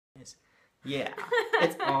Yeah,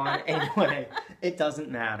 it's on. Anyway, it doesn't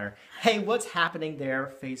matter. Hey, what's happening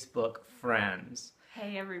there, Facebook friends?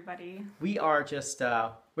 Hey everybody. We're just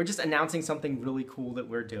announcing something really cool that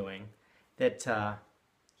we're doing. That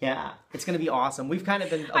yeah, it's gonna be awesome. We've kind of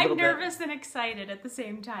been a I'm little bit. nervous and excited at the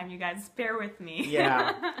same time, you guys. Bear with me.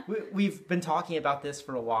 Yeah, we've been talking about this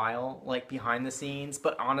for a while, like behind the scenes,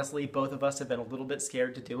 but honestly, both of us have been a little bit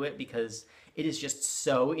scared to do it because it is just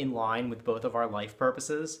so in line with both of our life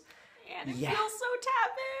purposes. And it Yeah. feels so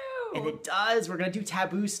taboo. And it does. We're gonna do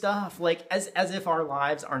taboo stuff, like as if our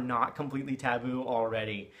lives are not completely taboo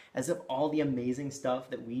already. As if all the amazing stuff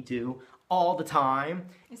that we do all the time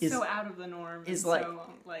It's is so out of the norm. is and like- so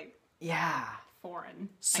like yeah. foreign.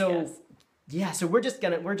 I So guess. yeah, so we're just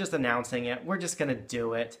announcing it. We're just gonna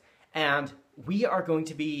do it, and we are going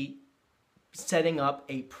to be setting up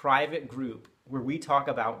a private group where we talk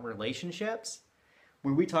about relationships,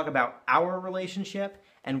 where we talk about our relationship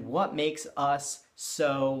and what makes us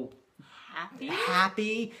so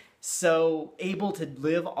happy, so able to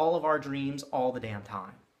live all of our dreams all the damn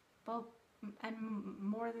time. Well, and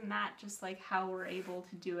more than that, just like how we're able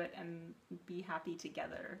to do it and be happy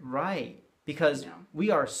together. Right. Because You know.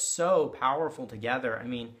 we are so powerful together. I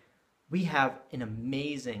mean, we have an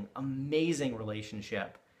amazing, amazing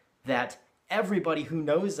relationship that everybody who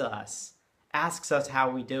knows us asks us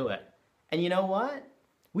how we do it. And you know what?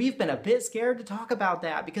 We've been a bit scared to talk about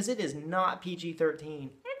that because it is not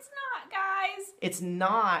PG-13. It's not, guys. It's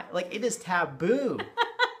not. Like, it is taboo.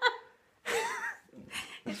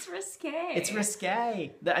 It's risque. It's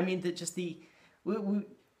risque. I mean,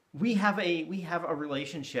 we have a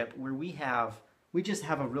relationship where we just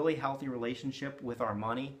have a really healthy relationship with our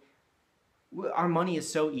money. Our money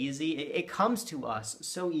is so easy; it comes to us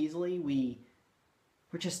so easily.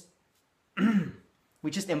 We're just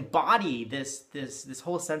we just embody this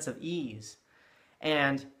whole sense of ease,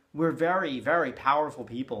 and we're very, very powerful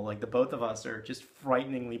people. Like the both of us are just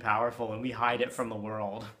frighteningly powerful, and we hide it from the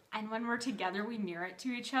world. And when we're together, we mirror it to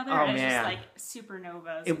each other. Oh, and it's man. just like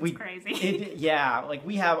supernovas. It's crazy. Yeah, like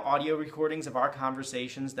we have audio recordings of our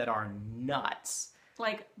conversations that are nuts.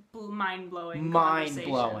 Like mind-blowing Mind-blowing.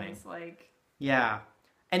 conversations. Like, Yeah.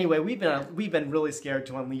 Anyway, we've been really scared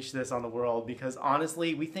to unleash this on the world because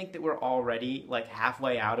honestly, we think that we're already like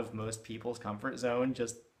halfway out of most people's comfort zone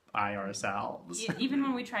just by ourselves. even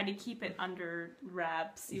when we try to keep it under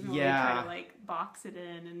wraps, even when we Yeah. try to like box it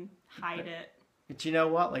in and hide it. But you know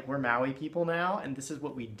what? Like we're Maui people now, and this is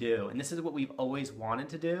what we do, and this is what we've always wanted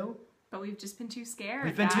to do. But we've just been too scared.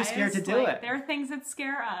 We've been too guys. scared to do Like, it. There are things that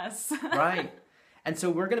scare us. Right. And so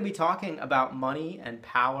we're going to be talking about money and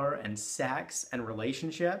power and sex and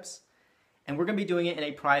relationships. And we're going to be doing it in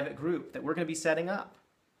a private group that we're going to be setting up.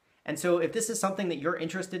 And so if this is something that you're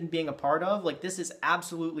interested in being a part of, like this is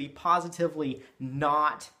absolutely, positively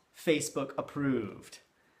not Facebook approved.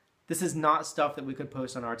 This is not stuff that we could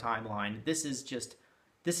post on our timeline. This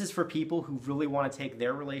is for people who really want to take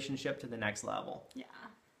their relationship to the next level. Yeah.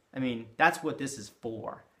 I mean, that's what this is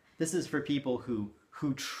for. This is for people who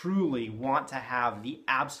truly want to have the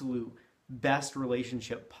absolute best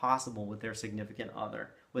relationship possible with their significant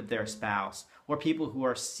other, with their spouse, or people who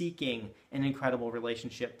are seeking an incredible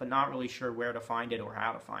relationship but not really sure where to find it or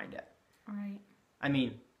how to find it. Right. I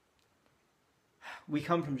mean, we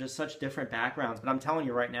come from just such different backgrounds, but I'm telling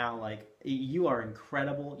you right now, like, you are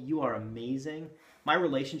incredible. You are amazing. My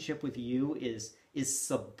relationship with you is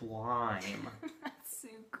sublime. That's so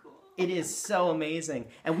cool. It is so amazing.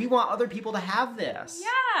 And we want other people to have this.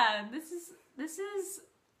 Yeah, this is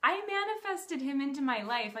I manifested him into my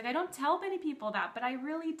life. Like, I don't tell many people that, but I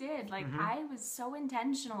really did. Like, I was so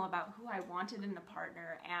intentional about who I wanted in a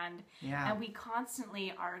partner, and we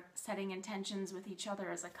constantly are setting intentions with each other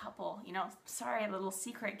as a couple. You know, sorry, a little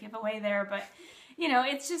secret giveaway there, but you know,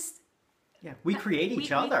 it's just we create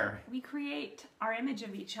each other. We create our image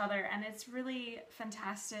of each other, and it's really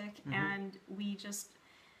fantastic. And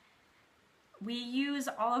we use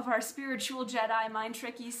all of our spiritual Jedi mind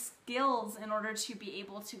tricky skills in order to be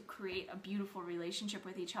able to create a beautiful relationship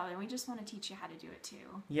with each other. And we just want to teach you how to do it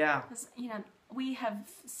too. Yeah. Because, you know, we have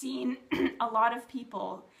seen a lot of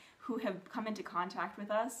people who have come into contact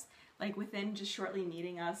with us, like within just shortly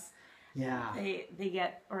meeting us. Yeah. They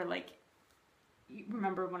get, or like, you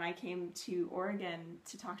remember when I came to Oregon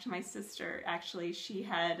to talk to my sister, actually, she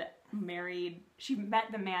met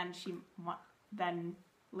the man she then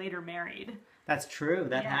later married. That's true.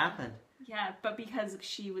 That Yeah. happened. Yeah, but because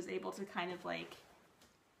she was able to kind of like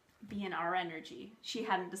be in our energy. She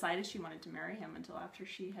hadn't decided she wanted to marry him until after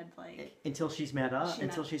she had like... Until she's met us,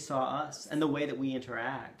 until she saw us, and the way that we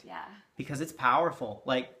interact. Yeah. Because it's powerful.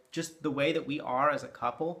 Like, just the way that we are as a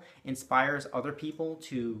couple inspires other people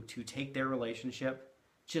to take their relationship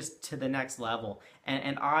just to the next level.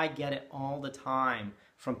 And I get it all the time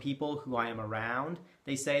from people who I am around.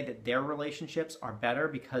 They say that their relationships are better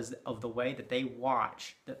because of the way that they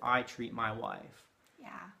watch that I treat my wife. Yeah,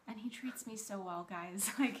 and he treats me so well,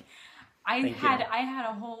 guys. Like, I Thank had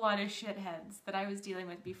a whole lot of shitheads that I was dealing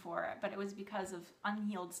with before, but it was because of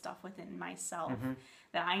unhealed stuff within myself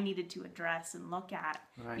that I needed to address and look at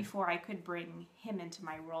before I could bring him into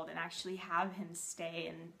my world and actually have him stay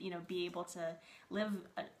and, you know, be able to live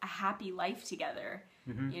a happy life together.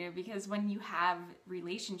 You know, because when you have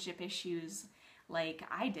relationship issues like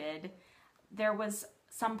I did, there was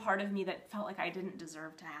some part of me that felt like I didn't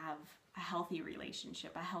deserve to have a healthy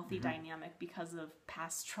relationship, a healthy dynamic because of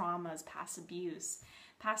past traumas, past abuse,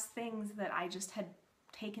 past things that I just had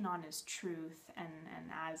taken on as truth and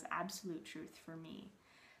as absolute truth for me.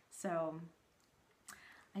 So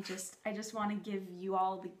I just want to give you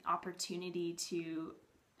all the opportunity to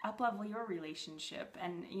up-level your relationship,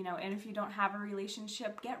 and you know, and if you don't have a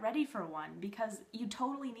relationship, get ready for one, because you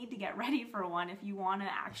totally need to get ready for one if you want to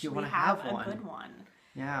actually have a good one.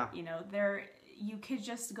 Yeah. You know, you could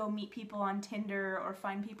just go meet people on Tinder or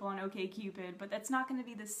find people on OkCupid, but that's not going to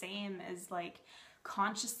be the same as like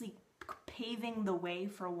consciously paving the way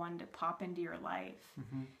for one to pop into your life.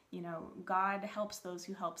 You know, God helps those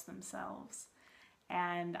who helps themselves.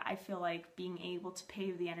 And I feel like being able to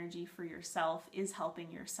pave the energy for yourself is helping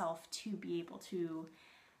yourself to be able to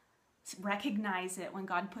recognize it when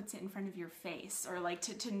God puts it in front of your face, or like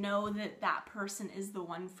to know that that person is the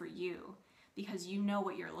one for you because you know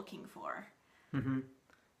what you're looking for.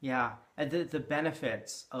 Yeah, and the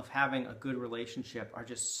benefits of having a good relationship are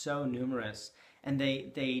just so numerous, and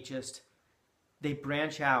they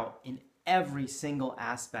branch out in every single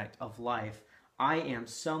aspect of life. I am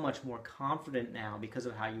so much more confident now because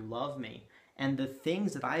of how you love me, and the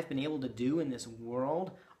things that I've been able to do in this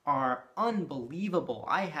world are unbelievable.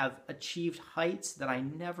 I have achieved heights that I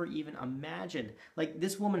never even imagined. Like,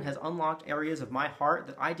 this woman has unlocked areas of my heart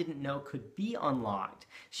that I didn't know could be unlocked.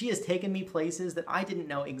 She has taken me places that I didn't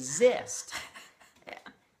know exist.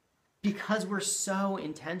 Because we're so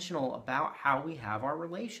intentional about how we have our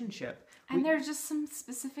relationship. And there's just some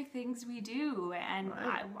specific things we do, and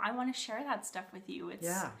I want to share that stuff with you. It's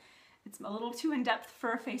a little too in-depth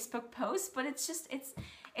for a Facebook post, but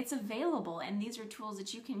it's available, and these are tools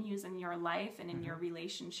that you can use in your life and in your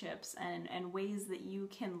relationships, and ways that you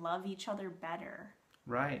can love each other better.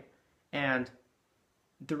 Right. And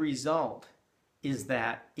the result is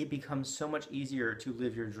that it becomes so much easier to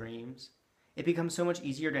live your dreams. It becomes so much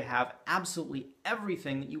easier to have absolutely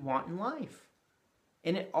everything that you want in life.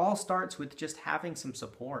 And it all starts with just having some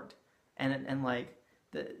support. And like,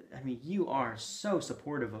 you are so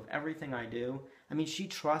supportive of everything I do. I mean, she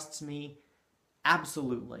trusts me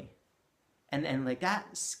absolutely. And like,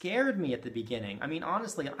 that scared me at the beginning. I mean,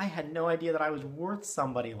 honestly, I had no idea that I was worth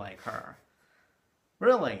somebody like her.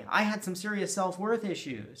 Really, I had some serious self-worth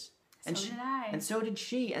issues. So did I. And so did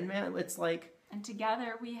she. And man, it's like... And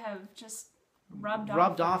together we have just rubbed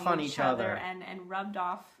off on each other. And rubbed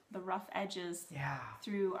off the rough edges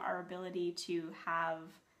through our ability to have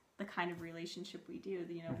the kind of relationship we do,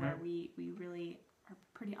 you know, where we really are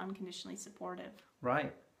pretty unconditionally supportive.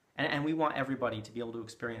 Right. And we want everybody to be able to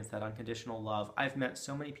experience that unconditional love. I've met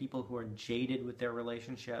so many people who are jaded with their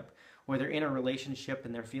relationship, or they're in a relationship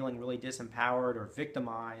and they're feeling really disempowered or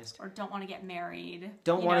victimized. Or don't want to get married.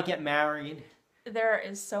 Don't want to get married. There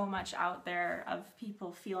is so much out there of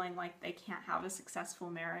people feeling like they can't have a successful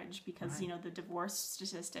marriage because, you know, the divorce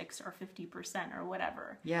statistics are 50% or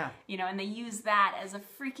whatever. Yeah. You know, and they use that as a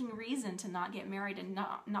freaking reason to not get married and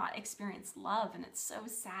not experience love. And it's so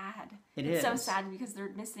sad. It's so sad because they're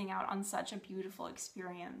missing out on such a beautiful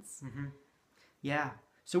experience. Yeah.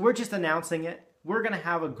 So we're just announcing it. We're going to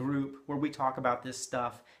have a group where we talk about this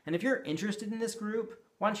stuff. And if you're interested in this group,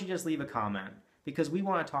 why don't you just leave a comment? Because we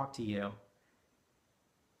want to talk to you.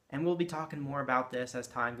 And we'll be talking more about this as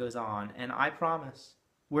time goes on. And I promise,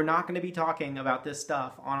 we're not going to be talking about this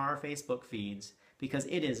stuff on our Facebook feeds because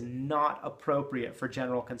it is not appropriate for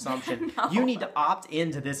general consumption. No. You need to opt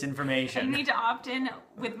into this information. You need to opt in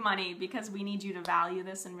with money because we need you to value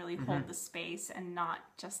this and really hold the space and not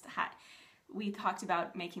just... We talked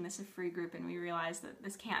about making this a free group, and we realized that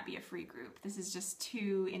this can't be a free group. This is just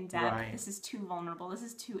too in-depth. Right. This is too vulnerable. This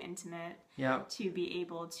is too intimate to be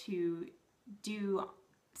able to do...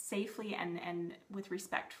 safely and with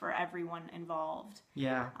respect for everyone involved.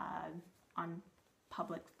 Yeah. On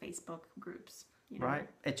public Facebook groups. You know? Right.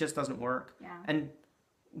 It just doesn't work. Yeah. And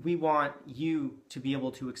we want you to be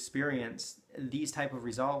able to experience these type of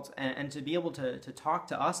results and to be able to talk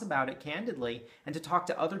to us about it candidly and to talk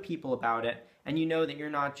to other people about it. And you know that you're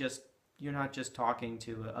not just talking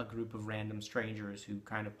to a group of random strangers who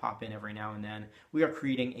kind of pop in every now and then. We are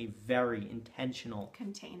creating a very intentional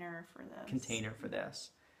container for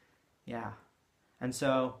this. Yeah. And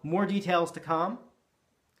so more details to come,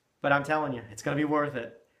 but I'm telling you, it's going to be worth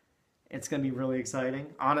it. It's going to be really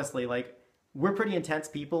exciting. Honestly, like, we're pretty intense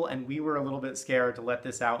people, and we were a little bit scared to let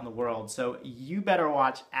this out in the world. So you better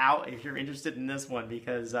watch out if you're interested in this one,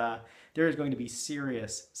 because there is going to be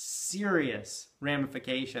serious, serious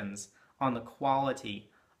ramifications on the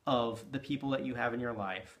quality of the people that you have in your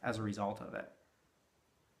life as a result of it.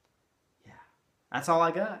 Yeah. That's all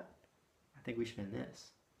I got. I think we should end this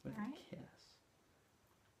with a kiss.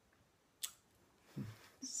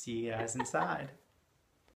 See you guys inside.